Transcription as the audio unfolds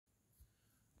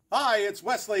Hi, it's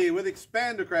Wesley with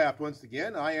Expandacraft. Once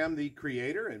again, I am the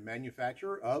creator and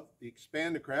manufacturer of the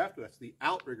Expandacraft. That's the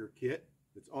Outrigger kit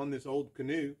that's on this old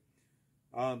canoe.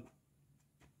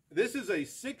 This is a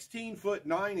 16-foot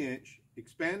 9-inch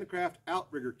Expandacraft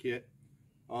Outrigger kit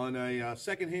on a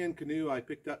secondhand canoe I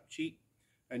picked up cheap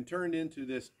and turned into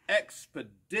this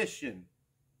expedition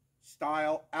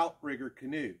style Outrigger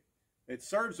canoe. It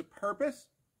serves a purpose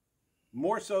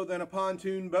more so than a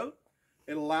pontoon boat.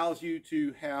 It allows you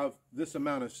to have this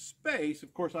amount of space.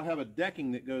 Of course, I have a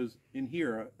decking that goes in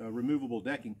here, a removable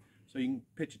decking, so you can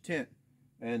pitch a tent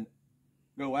and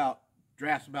go out.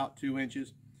 Draft's about 2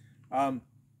 inches. But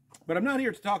I'm not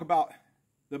here to talk about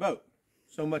the boat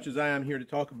so much as I am here to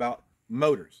talk about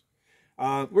motors.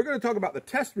 We're going to talk about the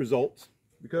test results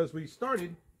because we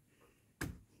started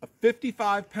a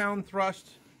 55-pound thrust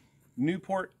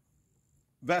Newport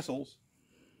Vessels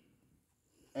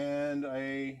and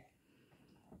a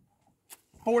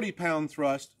 40-pound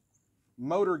thrust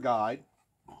MotorGuide,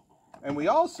 and we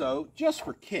also, just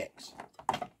for kicks,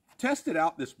 tested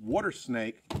out this water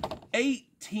snake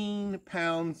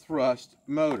 18-pound thrust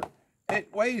motor.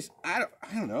 It weighs, I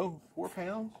don't know, 4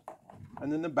 pounds,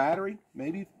 and then the battery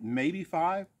maybe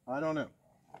 5. I don't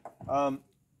know.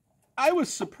 I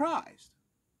was surprised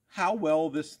how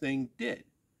well this thing did.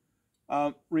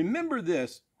 Remember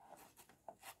this.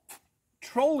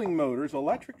 Trolling motors,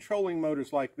 electric trolling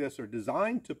motors like this, are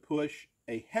designed to push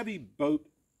a heavy boat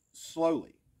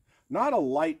slowly, not a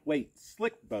lightweight,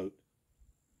 slick boat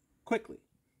quickly.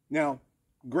 Now,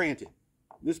 granted,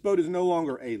 this boat is no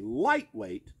longer a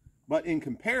lightweight, but in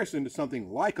comparison to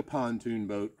something like a pontoon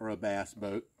boat or a bass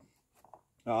boat,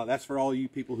 that's for all you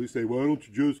people who say, why don't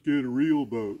you just get a real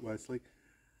boat, Wesley?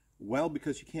 Well,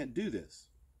 because you can't do this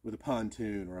with a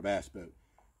pontoon or a bass boat.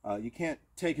 You can't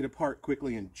take it apart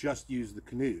quickly and just use the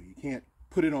canoe. You can't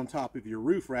put it on top of your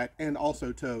roof rack and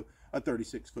also tow a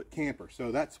 36-foot camper.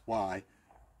 So that's why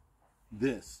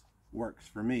this works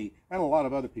for me and a lot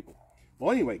of other people.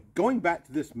 Well, anyway, going back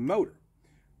to this motor.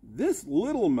 This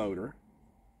little motor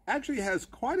actually has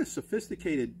quite a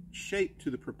sophisticated shape to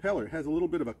the propeller. It has a little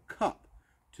bit of a cup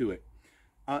to it.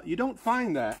 You don't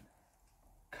find that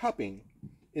cupping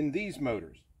in these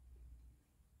motors.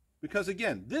 Because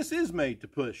again, this is made to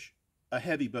push a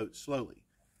heavy boat slowly.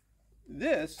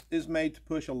 This is made to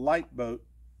push a light boat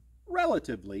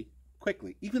relatively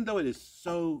quickly, even though it is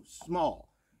so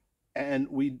small. And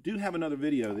we do have another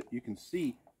video that you can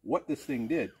see what this thing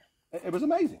did. It was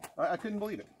amazing. I couldn't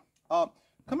believe it.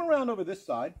 Come around over this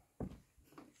side.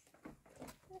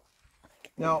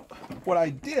 Now, what I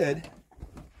did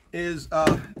is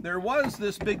there was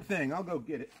this big thing. I'll go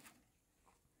get it.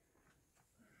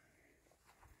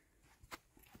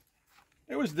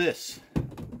 There was this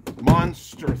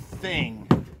monster thing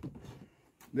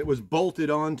that was bolted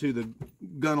onto the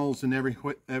gunnels and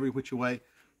every which way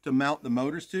to mount the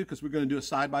motors to, because we're going to do a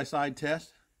side-by-side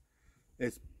test.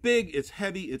 It's big, it's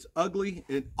heavy, it's ugly.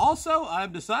 It also,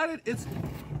 I've decided, it's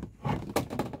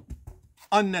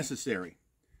unnecessary.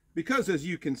 Because as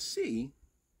you can see,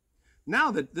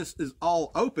 now that this is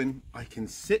all open, I can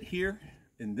sit here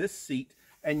in this seat,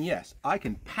 and yes, I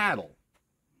can paddle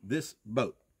this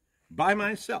boat by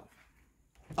myself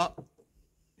up.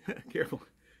 Careful.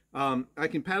 I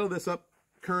can paddle this up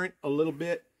current a little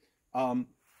bit, and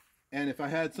if I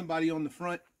had somebody on the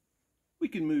front, we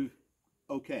can move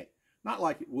okay. Not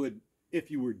like it would if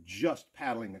you were just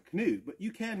paddling a canoe, but you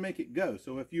can make it go.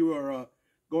 So if you are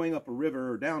going up a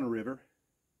river or down a river,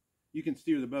 you can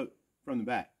steer the boat from the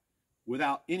back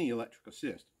without any electric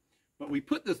assist. But we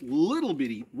put this little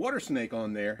bitty water snake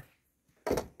on there,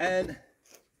 and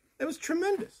it was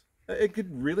tremendous. It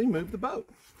could really move the boat.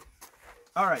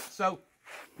 All right, so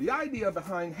the idea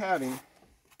behind having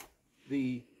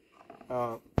the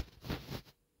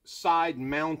side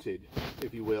mounted,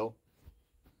 if you will,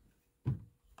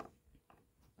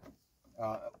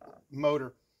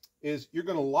 motor is you're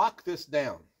going to lock this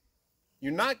down.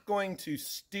 You're not going to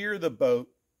steer the boat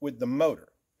with the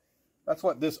motor. That's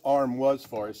what this arm was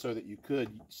for, is so that you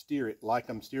could steer it like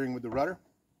I'm steering with the rudder.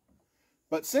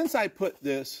 But since I put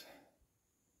this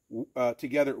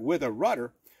together with a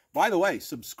rudder, by the way,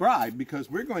 subscribe, because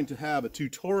we're going to have a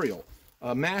tutorial,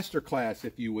 a master class,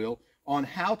 if you will, on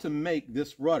how to make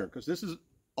this rudder, because this is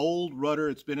old rudder.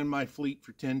 It's been in my fleet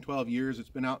for 10-12 years. It's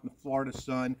been out in the Florida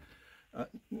sun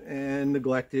and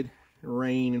neglected,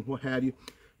 rain and what have you.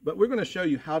 But we're going to show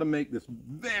you how to make this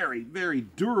very, very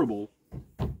durable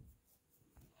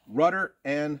rudder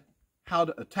and how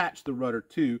to attach the rudder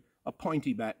to a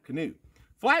pointy back canoe.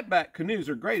 Flat back canoes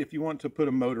are great if you want to put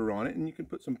a motor on it, and you can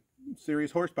put some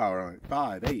serious horsepower on it.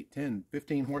 5, 8, 10,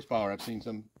 15 horsepower. I've seen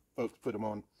some folks put them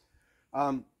on.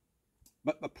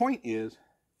 But the point is,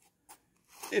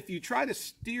 if you try to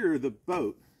steer the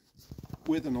boat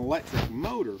with an electric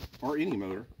motor, or any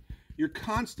motor, you're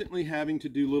constantly having to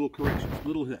do little corrections,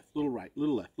 little left, little right,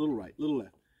 little left, little right, little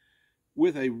left.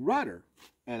 With a rudder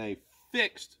and a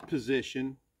fixed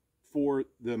position for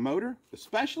the motor,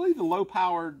 especially the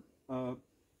low-powered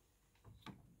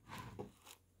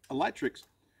electrics,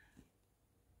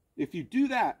 if you do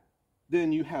that,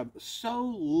 then you have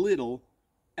so little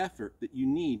effort that you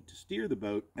need to steer the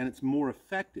boat, and it's more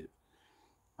effective.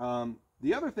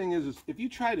 The other thing is if you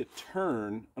try to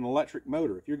turn an electric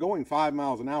motor, if you're going 5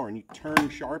 miles an hour and you turn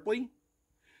sharply,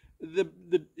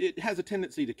 it has a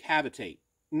tendency to cavitate,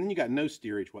 and then you got no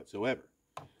steerage whatsoever.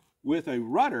 With a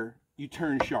rudder, you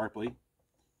turn sharply,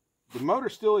 the motor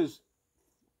still is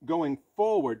going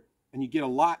forward, and you get a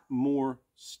lot more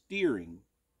steering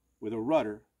with a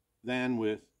rudder than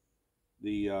with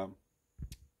the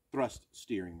thrust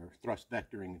steering, or thrust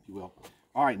vectoring, if you will.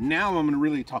 All right, now I'm going to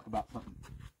really talk about something.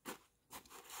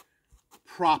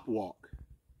 Prop walk.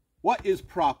 What is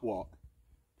prop walk?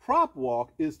 Prop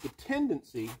walk is the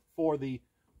tendency for the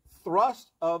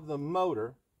thrust of the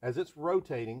motor as it's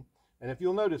rotating, and if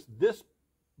you'll notice, this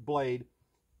blade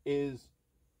is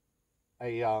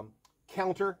a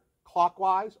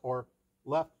counterclockwise or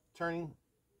left turning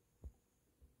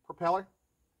propeller.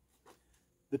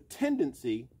 The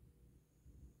tendency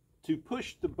to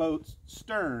push the boat's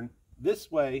stern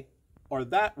this way or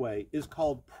that way is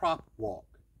called prop walk.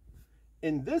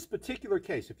 In this particular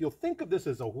case, if you'll think of this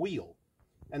as a wheel,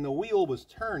 and the wheel was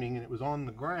turning and it was on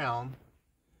the ground,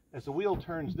 as the wheel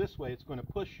turns this way, it's going to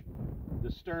push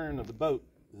the stern of the boat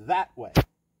that way.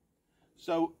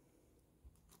 So,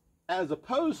 as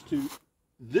opposed to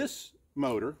this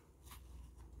motor,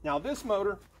 now this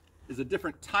motor is a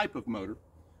different type of motor.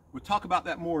 We'll talk about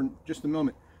that more in just a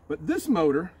moment. But this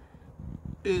motor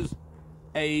is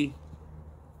a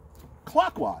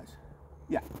clockwise.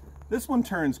 Yeah, this one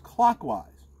turns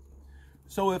clockwise.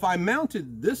 So if I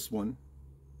mounted this one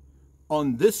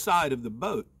on this side of the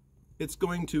boat, it's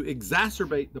going to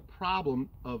exacerbate the problem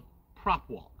of prop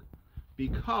walk,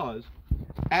 because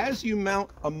as you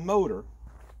mount a motor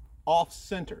off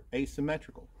center,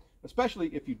 asymmetrical, especially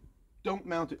if you don't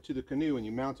mount it to the canoe and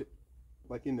you mount it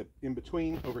like in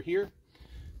between over here,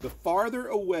 the farther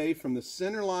away from the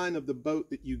center line of the boat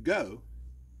that you go,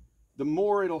 the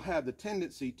more it'll have the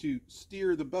tendency to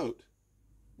steer the boat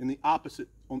in the opposite,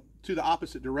 to the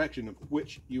opposite direction of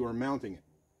which you are mounting it.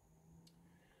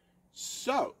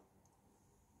 So,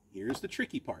 here's the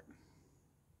tricky part.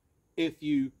 If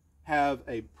you have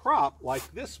a prop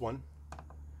like this one,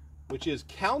 which is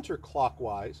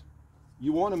counterclockwise,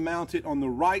 you want to mount it on the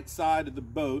right side of the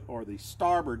boat, or the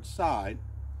starboard side,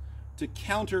 to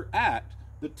counteract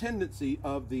the tendency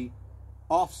of the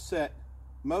offset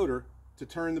motor to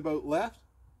turn the boat left.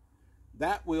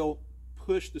 That will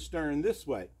push the stern this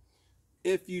way.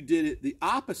 If you did it the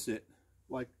opposite,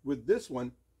 like with this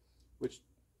one, which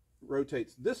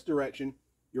rotates this direction,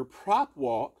 your prop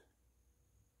walk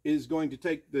is going to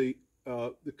take the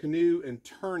canoe and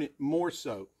turn it more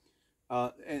so,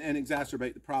 and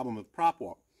exacerbate the problem of prop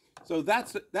walk. So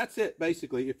that's it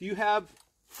basically. If you have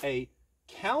a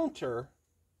counter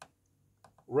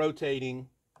rotating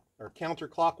or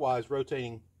counterclockwise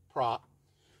rotating prop,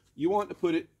 you want to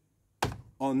put it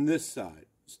on this side,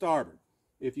 starboard.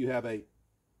 If you have a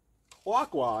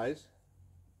clockwise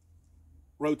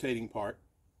rotating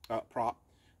prop,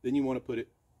 then you want to put it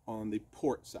on the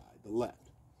port side, the left.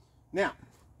 Now,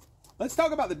 let's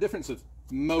talk about the difference of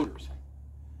motors.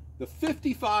 The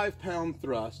 55-pound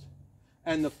thrust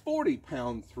and the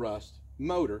 40-pound thrust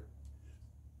motor,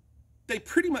 they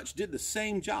pretty much did the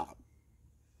same job.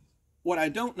 What I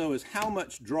don't know is how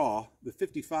much draw the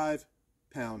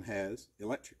 55-pound has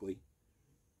electrically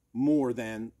more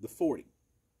than the 40.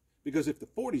 Because if the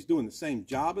 40 is doing the same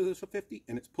job as a 50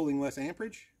 and it's pulling less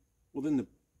amperage, well then the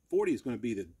 40 is going to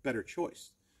be the better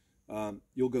choice.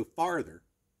 You'll go farther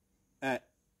at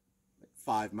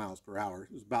 5 miles per hour.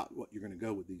 Is about what you're going to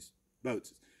go with these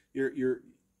boats. Your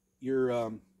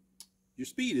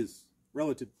speed is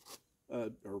relative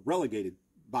or relegated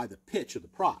by the pitch of the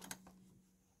prop,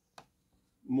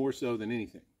 more so than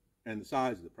anything, and the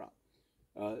size of the prop.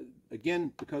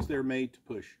 Again, because they're made to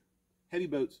push heavy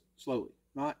boats slowly,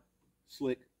 not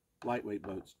slick, lightweight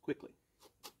boats quickly.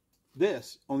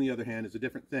 This, on the other hand, is a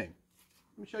different thing.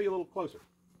 Let me show you a little closer.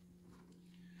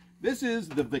 This is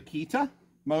the Vaquita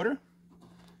motor.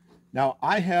 Now,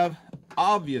 I have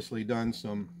obviously done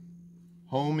some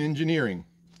home engineering.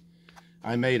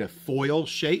 I made a foil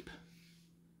shape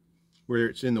where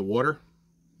it's in the water.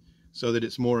 so that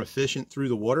it's more efficient through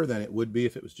the water than it would be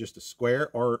if it was just a square,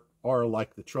 or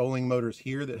like the trolling motors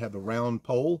here that have the round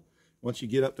pole. Once you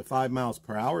get up to 5 miles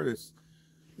per hour,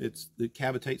 it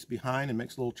cavitates behind and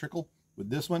makes a little trickle. With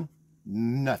this one,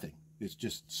 nothing. It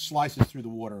just slices through the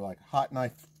water like a hot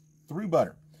knife through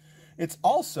butter. It's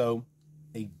also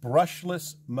a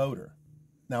brushless motor.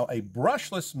 Now, a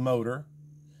brushless motor,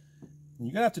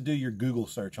 you're gonna have to do your Google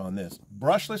search on this.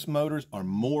 Brushless motors are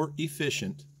more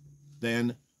efficient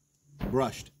than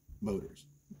brushed motors.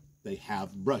 They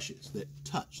have brushes that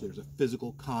touch. There's a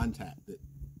physical contact that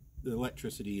the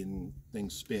electricity and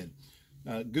things spin.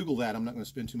 Google that. I'm not going to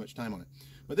spend too much time on it.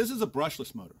 But this is a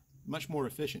brushless motor, much more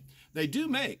efficient. They do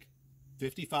make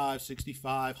 55,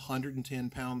 65,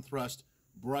 110-pound thrust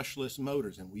brushless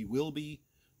motors, and we will be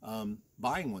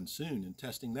buying one soon and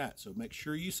testing that. So make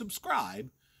sure you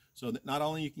subscribe so that not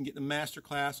only you can get the master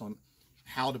class on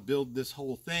how to build this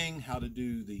whole thing, how to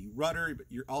do the rudder, but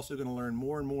you're also going to learn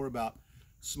more and more about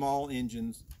small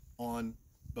engines on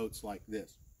boats like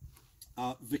this.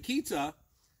 Vaquita,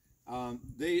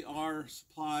 they are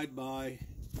supplied by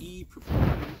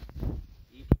epropulsion,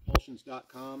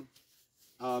 epropulsions.com.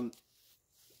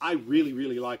 I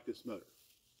really like this motor.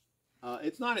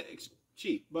 It's not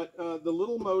cheap, but the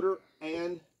little motor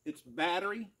and its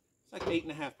battery, it's like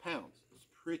 8.5 pounds. It's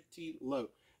pretty low.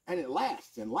 And it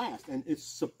lasts and lasts, and it's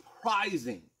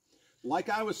surprising. Like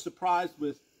I was surprised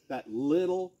with that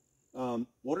little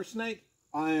water snake,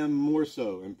 I am more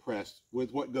so impressed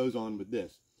with what goes on with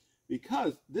this,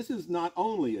 because this is not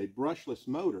only a brushless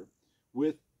motor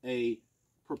with a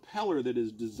propeller that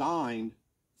is designed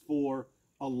for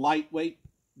a lightweight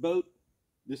boat.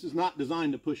 This is not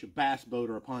designed to push a bass boat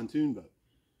or a pontoon boat.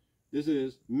 This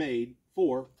is made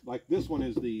for, like this one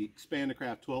is the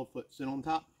Expandacraft 12-foot sit on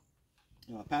top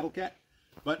paddle cat.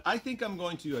 But I think I'm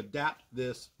going to adapt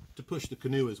this to push the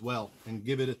Canoe as well and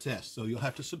give it a test. So you'll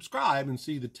have to subscribe and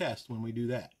see the test when we do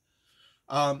that.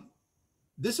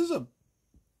 This is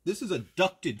a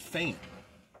ducted fan.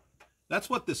 That's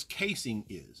what this casing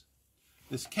is.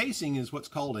 This casing is what's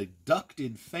called a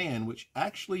ducted fan, which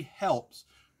actually helps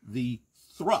the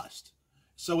thrust.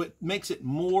 So it makes it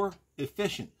more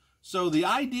efficient. So the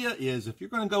idea is, if you're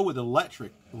going to go with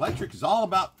electric is all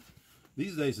about,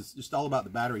 these days it's just all about the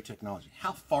battery technology.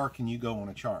 How far can you go on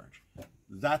a charge?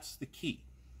 That's the key.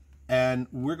 And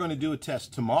we're going to do a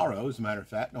test tomorrow, as a matter of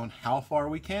fact, on how far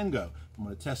we can go. I'm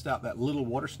going to test out that little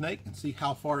water snake and see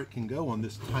how far it can go on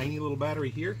this tiny little battery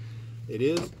here. It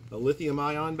is a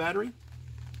lithium-ion battery.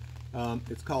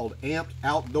 It's called Amped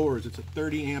Outdoors. It's a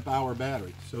 30 amp hour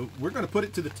battery. So we're going to put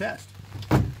it to the test.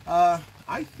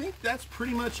 I think that's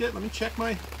pretty much it. Let me check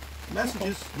my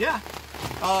messages. Yeah.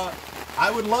 I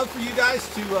would love for you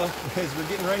guys to, as we're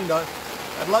getting rained on,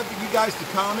 I'd love for you guys to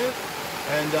comment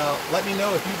and let me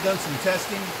know if you've done some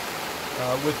testing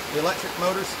with electric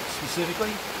motors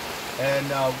specifically. And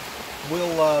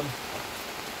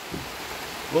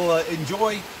we'll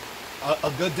enjoy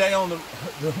a good day on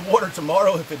the water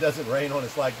tomorrow if it doesn't rain on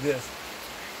us like this.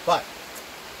 But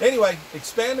anyway,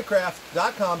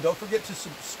 Expandacraft.com. Don't forget to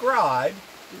subscribe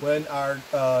when on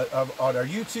our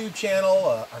YouTube channel,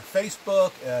 our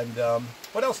Facebook, and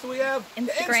what else do we have?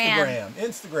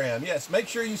 Instagram. Yes, make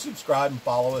sure you subscribe and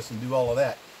follow us and do all of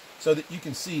that so that you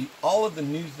can see all of the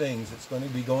new things that's going to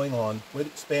be going on with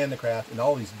Expandacraft and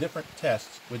all these different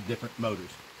tests with different motors.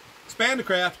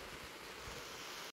 Expandacraft.